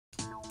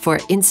For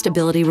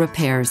instability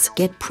repairs,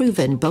 get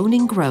proven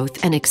bone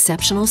growth and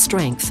exceptional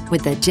strength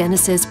with the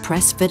Genesys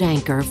pressft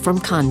anchor from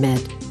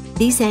ConMed.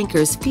 These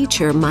anchors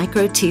feature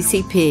Micro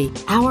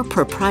TCP, our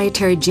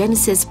proprietary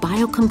Genesys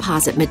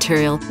biocomposite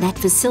material that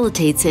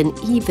facilitates an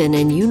even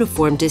and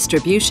uniform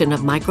distribution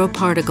of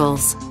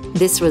microparticles.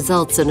 This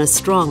results in a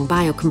strong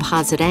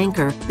biocomposite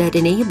anchor that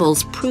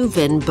enables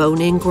proven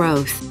bone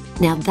growth.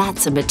 Now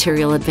that's a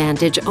material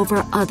advantage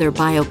over other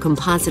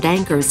biocomposite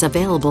anchors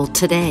available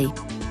today.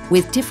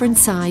 With different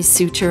size,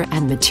 suture,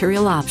 and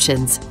material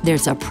options,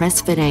 there's a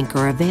pressft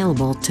anchor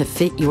available to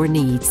fit your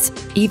needs.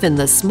 Even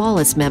the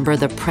smallest member of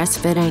the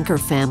pressft anchor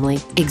family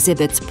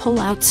exhibits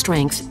pull-out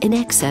strength in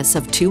excess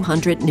of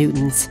 200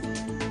 newtons.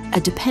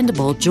 A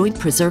dependable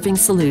joint-preserving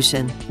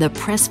solution, the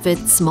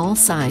pressft small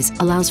size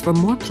allows for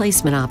more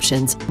placement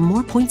options,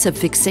 more points of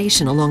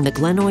fixation along the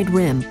glenoid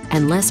rim,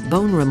 and less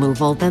bone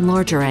removal than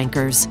larger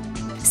anchors.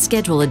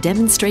 Schedule a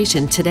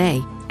demonstration today,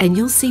 and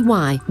you'll see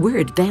why we're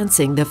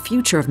advancing the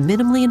future of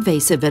minimally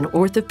invasive and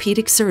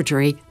orthopedic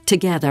surgery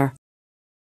together.